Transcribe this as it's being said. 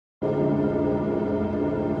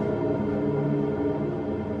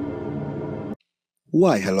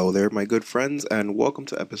Why, hello there, my good friends, and welcome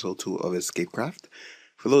to episode 2 of Escapecraft.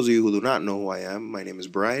 For those of you who do not know who I am, my name is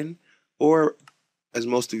Brian, or as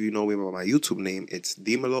most of you know me by my YouTube name, it's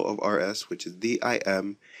DimeloOfRS, which is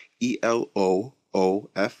DimeloOfRS.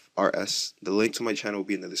 The link to my channel will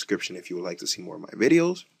be in the description if you would like to see more of my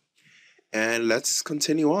videos. And let's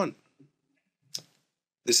continue on.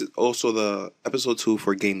 This is also the episode 2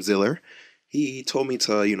 for Gamezillar. He told me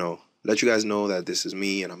to, let you guys know that this is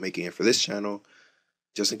me and I'm making it for this channel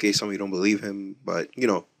just in case some of you don't believe him. But,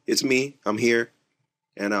 it's me. I'm here,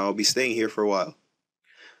 and I'll be staying here for a while.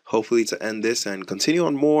 Hopefully to end this and continue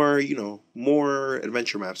on more, more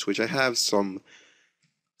adventure maps, which I have some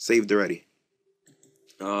saved already.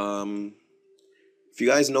 If you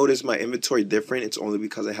guys notice my inventory different, it's only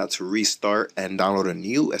because I had to restart and download a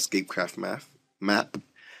new Escapecraft map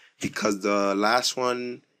because the last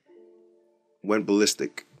one went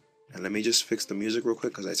ballistic. And let me just fix the music real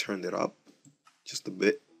quick because I turned it up just a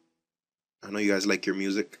bit. I know you guys like your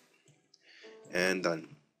music. And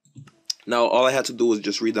done. Now all I had to do was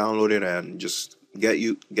just re-download it and just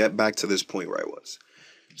get back to this point where I was.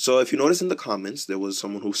 So if you notice in the comments, there was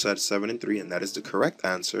someone who said 7 and 3, and that is the correct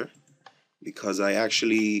answer. Because I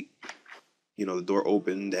actually, the door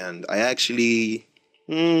opened and I actually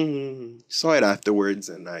saw it afterwards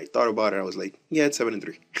and I thought about it. I was like, yeah, it's 7 and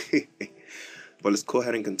 3. But let's go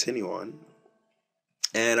ahead and continue on.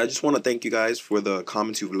 And I just want to thank you guys for the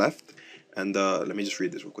comments you've left. And let me just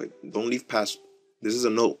read this real quick. Don't leave past. This is a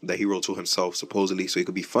note that he wrote to himself, supposedly, so he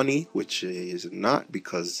could be funny, which is not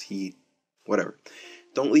because whatever.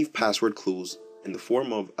 Don't leave password clues in the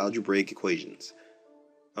form of algebraic equations.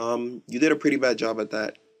 You did a pretty bad job at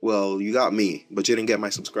that. Well, you got me, but you didn't get my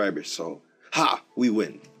subscribers, so we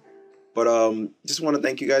win. But just want to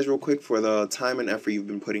thank you guys real quick for the time and effort you've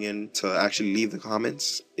been putting in to actually leave the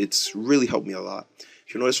comments. It's really helped me a lot.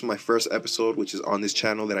 If you notice from my first episode, which is on this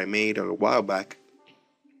channel that I made a while back,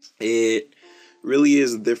 it really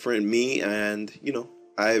is a different me, and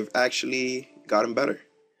I've actually gotten better.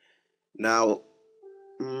 Now,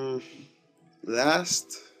 let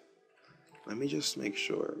me just make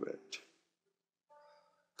sure of it.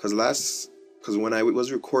 Because when I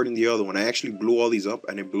was recording the other one, I actually blew all these up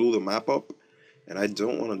and it blew the map up. And I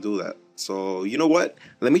don't want to do that. So, you know what?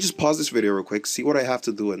 Let me just pause this video real quick, see what I have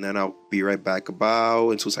to do, and then I'll be right back about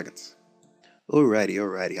in 2 seconds.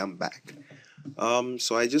 Alrighty, I'm back.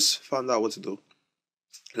 So I just found out what to do.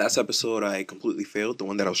 Last episode, I completely failed, the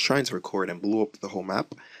one that I was trying to record, and blew up the whole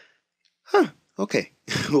map. Okay.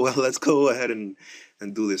 Well, let's go ahead and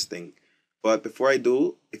do this thing. But before I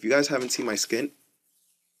do, if you guys haven't seen my skin,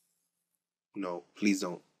 no, please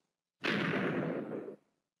don't.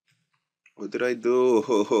 What did I do?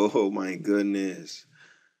 Oh my goodness.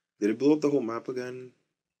 Did it blow up the whole map again?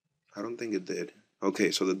 I don't think it did. Okay,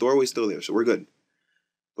 so the doorway's still there, so we're good.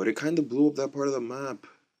 But it kind of blew up that part of the map.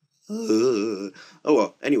 Oh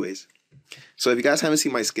well, anyways. So if you guys haven't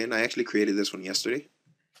seen my skin, I actually created this one yesterday.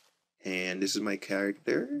 And this is my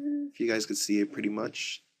character. If you guys could see it pretty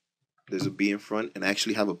much. There's a bee in front, and I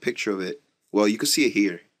actually have a picture of it. Well, you can see it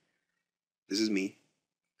here. This is me.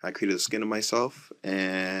 I created a skin of myself,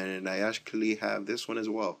 and I actually have this one as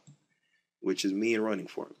well, which is me in running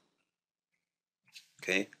form.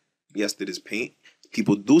 Okay? Yes, it is paint.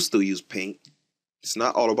 People do still use paint. It's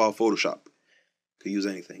not all about Photoshop. Could use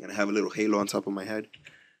anything. And I have a little halo on top of my head.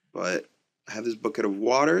 But I have this bucket of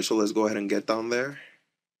water, so let's go ahead and get down there.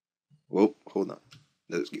 Whoa, hold on.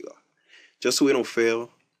 Let's get off. Just so we don't fail.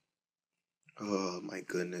 Oh my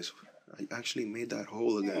goodness. I actually made that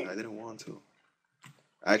hole again. I didn't want to.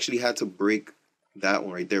 I actually had to break that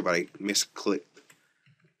one right there, but I misclicked.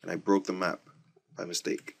 And I broke the map by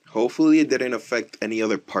mistake. Hopefully it didn't affect any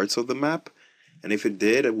other parts of the map. And if it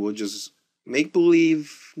did, it will just make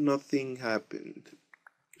believe nothing happened.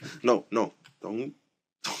 No, don't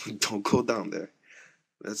go down there.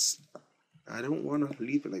 I don't want to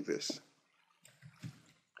leave it like this.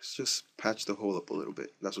 Let's just patch the hole up a little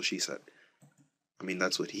bit. That's what she said. I mean,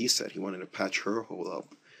 that's what he said. He wanted to patch her hole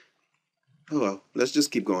up. Oh well, let's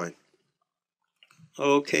just keep going.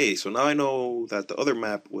 Okay, so now I know that the other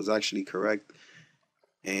map was actually correct.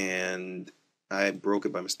 And I broke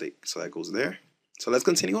it by mistake. So that goes there. So let's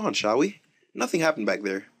continue on, shall we? Nothing happened back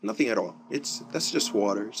there. Nothing at all. That's just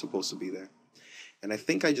water. It's supposed to be there. And I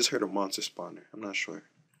think I just heard a monster spawner. I'm not sure.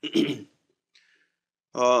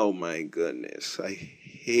 Oh my goodness. I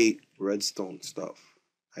hate redstone stuff.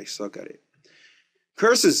 I suck at it.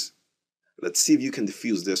 Curses! Let's see if you can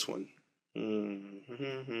defuse this one.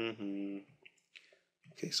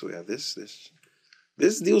 Okay, so we have this.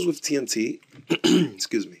 This deals with TNT.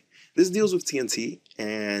 Excuse me. This deals with TNT,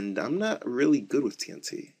 and I'm not really good with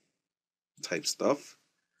TNT. type stuff.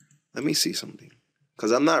 Let me see something.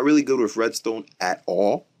 Because I'm not really good with redstone at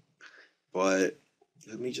all. But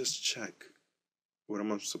let me just check. What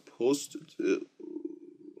am I supposed to do?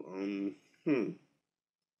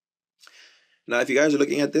 Now, if you guys are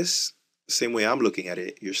looking at this the same way I'm looking at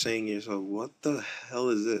it, you're saying to yourself, what the hell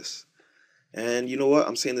is this? And you know what?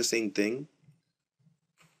 I'm saying the same thing.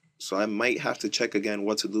 So I might have to check again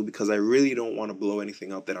what to do because I really don't want to blow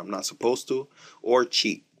anything up that I'm not supposed to or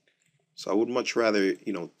cheat. So I would much rather,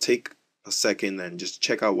 you know, take a second and just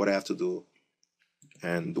check out what I have to do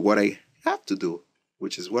and what I have to do,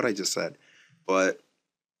 which is what I just said. But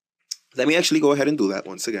let me actually go ahead and do that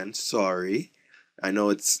once again. Sorry. I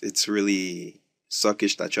know it's really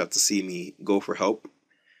suckish that you have to see me go for help.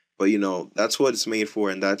 But, you know, that's what it's made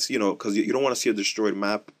for. And that's, you know, because you don't want to see a destroyed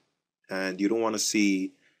map. And you don't want to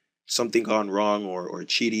see something gone wrong or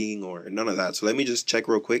cheating or none of that. So let me just check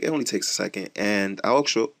real quick. It only takes a second. And I'll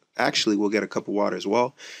actually will get a cup of water as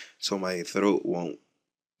well. So my throat won't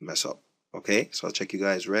mess up. Okay? So I'll check you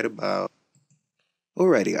guys right about.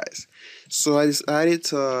 Alrighty, guys. So I decided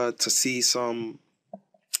to see some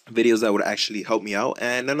videos that would actually help me out,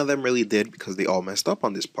 and none of them really did because they all messed up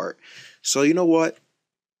on this part. So you know what?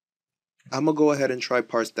 I'm gonna go ahead and try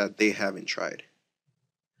parts that they haven't tried.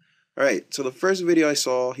 Alright, so the first video I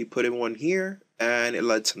saw, he put in one here, and it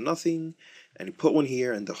led to nothing, and he put one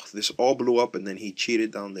here, and this all blew up, and then he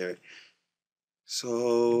cheated down there.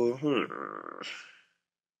 So,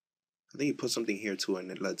 I think he put something here too,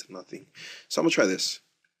 and it led to nothing. So I'm gonna try this.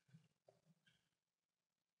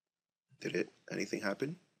 Did anything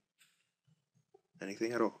happen?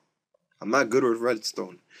 Anything at all? I'm not good with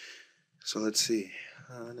redstone. So let's see.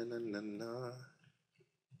 Oh,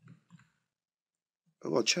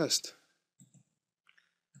 a chest.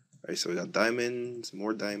 Alright, so we got diamonds,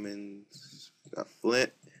 more diamonds. We got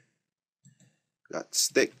flint. We got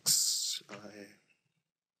sticks.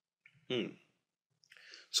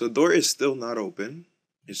 So the door is still not open.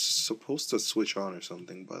 It's supposed to switch on or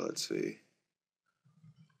something, but let's see.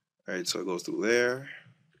 Alright, so it goes through there.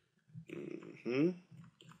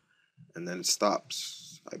 And then it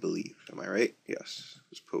stops, I believe. Am I right? Yes.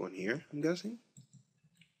 Just put one here, I'm guessing.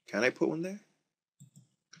 Can I put one there?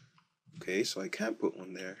 Okay, so I can't put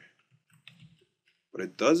one there. But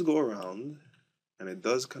it does go around. And it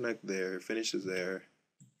does connect there. It finishes there.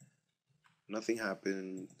 Nothing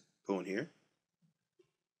happened. Go in here.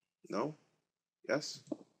 No? Yes?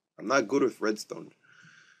 I'm not good with redstone.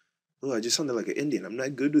 Oh, I just sounded like an Indian. I'm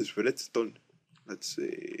not good with redstone. Let's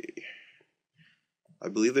see. I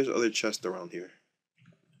believe there's other chests around here.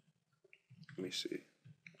 Let me see.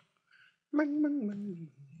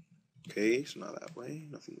 Okay, so not that way.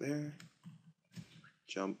 Nothing there.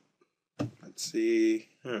 Jump. Let's see.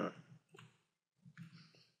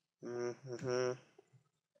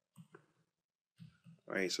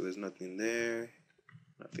 Alright, so there's nothing there.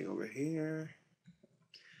 Nothing over here.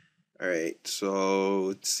 Alright, so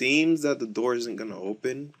it seems that the door isn't gonna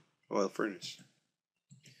open. Oh, furnace.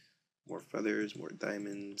 More feathers, more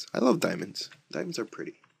diamonds. I love diamonds. Diamonds are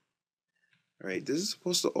pretty. Alright, this is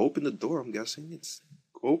supposed to open the door, I'm guessing. It's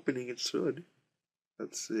opening, it should.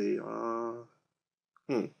 Let's see.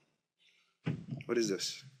 What is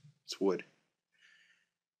this? It's wood.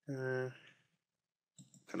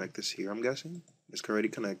 Connect this here, I'm guessing. It's already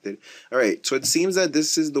connected. Alright, so it seems that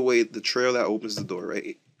this is the trail that opens the door,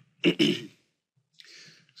 right? So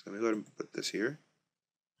let me go ahead and put this here.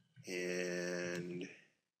 And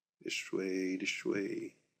this way.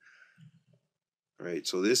 Alright,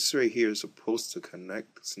 so this right here is supposed to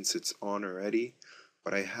connect since it's on already.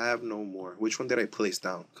 But I have no more. Which one did I place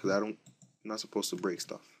down? Because I'm not supposed to break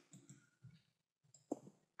stuff.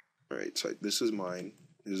 Alright, so this is mine.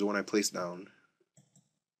 This is the one I placed down.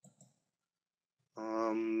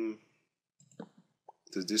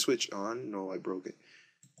 Does this switch on? No, I broke it.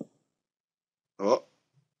 Oh,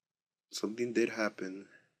 something did happen.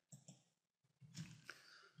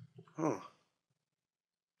 Oh,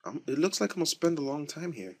 it looks like I'm gonna spend a long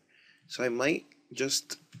time here. So I might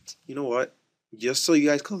just, you know what? Just so you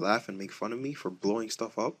guys can laugh and make fun of me for blowing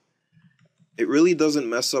stuff up. It really doesn't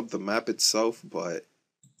mess up the map itself, but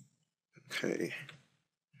okay.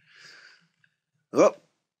 Oh,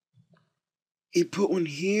 he put one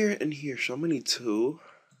here and here. So I'm gonna need two.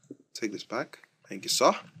 Take this back. Thank you,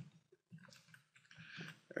 sir.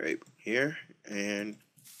 Alright, here and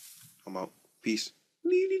I'm out. Peace.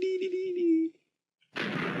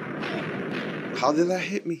 How did that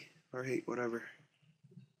hit me? Alright, whatever.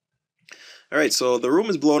 Alright, so the room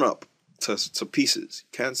is blown up to pieces.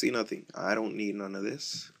 Can't see nothing. I don't need none of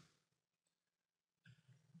this.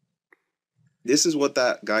 This is what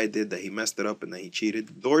that guy did, that he messed it up and then he cheated.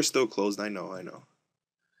 The door's still closed, I know.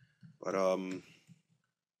 But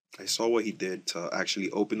I saw what he did to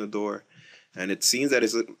actually open the door, and it seems that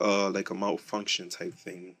it's like a malfunction type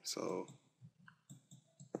thing. So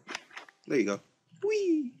there you go.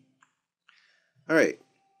 Whee! Alright.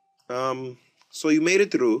 So you made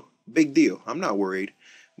it through. Big deal. I'm not worried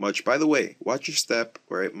much. By the way, watch your step,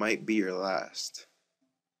 or it might be your last.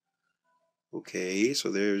 Okay, so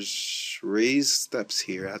there's raised steps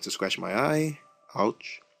here. I have to scratch my eye.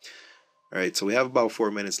 Ouch. Alright, so we have about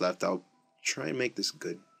 4 minutes left. I'll try and make this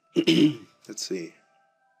good. Let's see.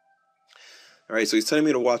 Alright, so he's telling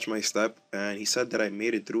me to watch my step, and he said that I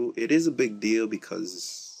made it through. It is a big deal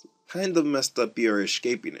because kind of messed up your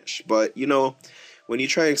escaping-ish. But, you know, when you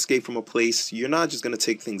try to escape from a place, you're not just going to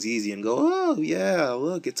take things easy and go, oh, yeah,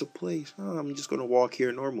 look, it's a place. Oh, I'm just going to walk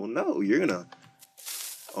here normal. No, you're going to...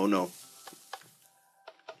 Oh, no.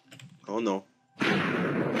 Oh, no.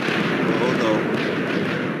 Oh, no.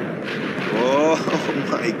 Oh,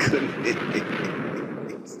 my goodness.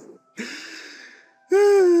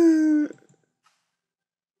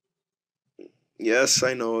 Yes,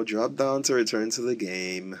 I know. Drop down to return to the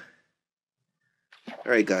game.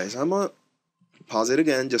 Alright, guys. I'm going to pause it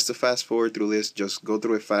again just to fast forward through this. Just go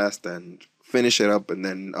through it fast and finish it up. And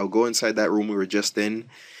then I'll go inside that room we were just in.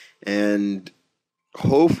 And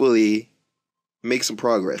hopefully make some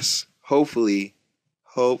progress. Hopefully.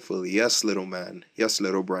 Yes, little man. Yes,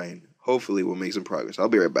 little Brian. Hopefully we'll make some progress. I'll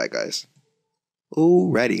be right back, guys.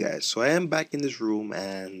 Alrighty, guys. So I am back in this room,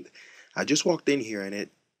 and I just walked in here, and it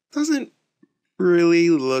doesn't really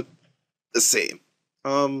look the same.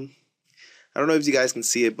 I don't know if you guys can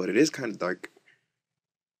see it, but it is kind of dark.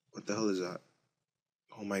 What the hell is that?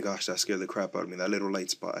 Oh my gosh, that scared the crap out of me. That little light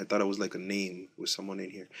spot. I thought it was like a name with someone in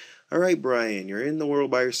here. Alright, Brian, you're in the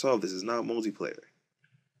world by yourself. This is not multiplayer.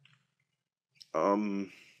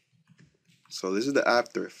 So this is the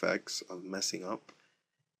after effects of messing up.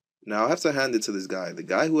 Now I have to hand it to this guy. The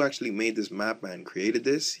guy who actually made this map and created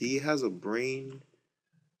this, he has a brain.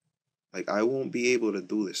 Like, I won't be able to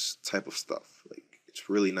do this type of stuff. Like, it's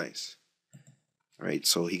really nice. Alright,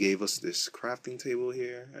 so he gave us this crafting table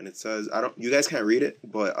here, and it says, you guys can't read it,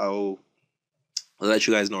 but I'll let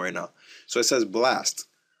you guys know right now. So it says blast,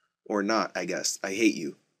 or not, I guess. I hate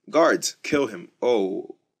you. Guards, kill him.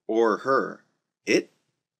 Oh, or her. It,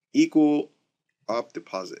 equal op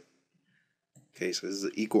deposit. Okay, so this is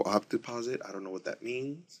an equal op deposit. I don't know what that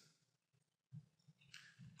means.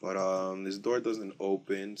 But this door doesn't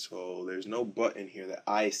open, so there's no button here that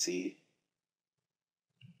I see.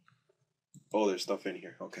 Oh, there's stuff in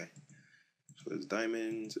here. Okay. So there's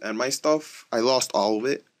diamonds. And my stuff, I lost all of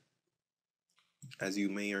it, as you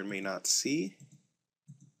may or may not see.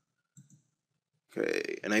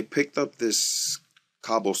 Okay, and I picked up this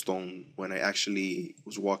cobblestone when I actually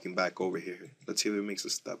was walking back over here. Let's see if it makes a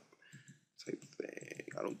step type thing.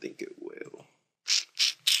 I don't think it will.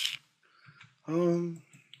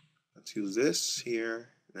 Let's use this here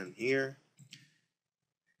and here.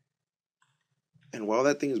 And while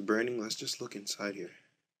that thing is burning, let's just look inside here.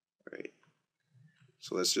 All right.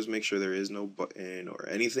 So let's just make sure there is no button or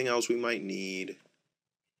anything else we might need.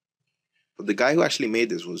 But the guy who actually made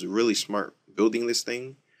this was really smart building this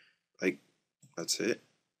thing. Like, that's it.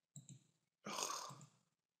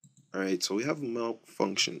 Alright, so we have a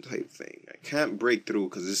malfunction type thing. I can't break through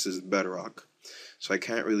because this is bedrock. So I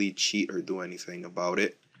can't really cheat or do anything about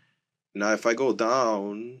it. Now if I go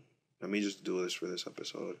down, let me just do this for this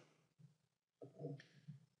episode.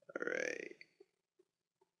 Alright.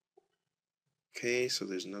 Okay, so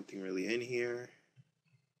there's nothing really in here.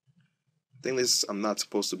 I think I'm not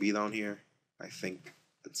supposed to be down here. I think.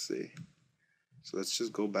 Let's see. So let's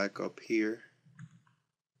just go back up here.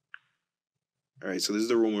 Alright, so this is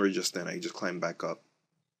the room we were just in. I just climbed back up.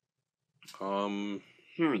 So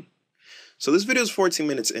this video is 14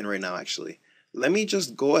 minutes in right now, actually. Let me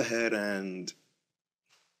just go ahead and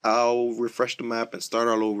I'll refresh the map and start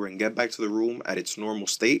all over and get back to the room at its normal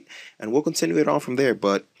state. And we'll continue it on from there.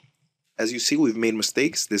 But as you see, we've made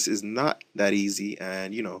mistakes. This is not that easy.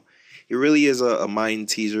 And, you know, it really is a mind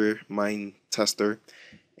teaser, mind tester.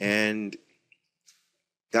 And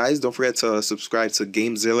guys, don't forget to subscribe to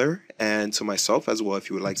Gamezillar and to myself as well if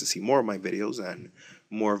you would like to see more of my videos and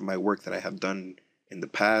more of my work that I have done in the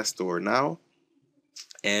past or now.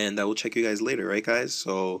 And I will check you guys later, right, guys?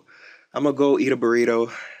 So I'm going to go eat a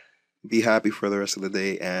burrito, be happy for the rest of the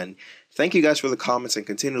day. And thank you guys for the comments and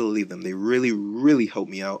continue to leave them. They really, really help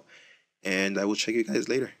me out. And I will check you guys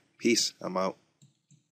later. Peace. I'm out.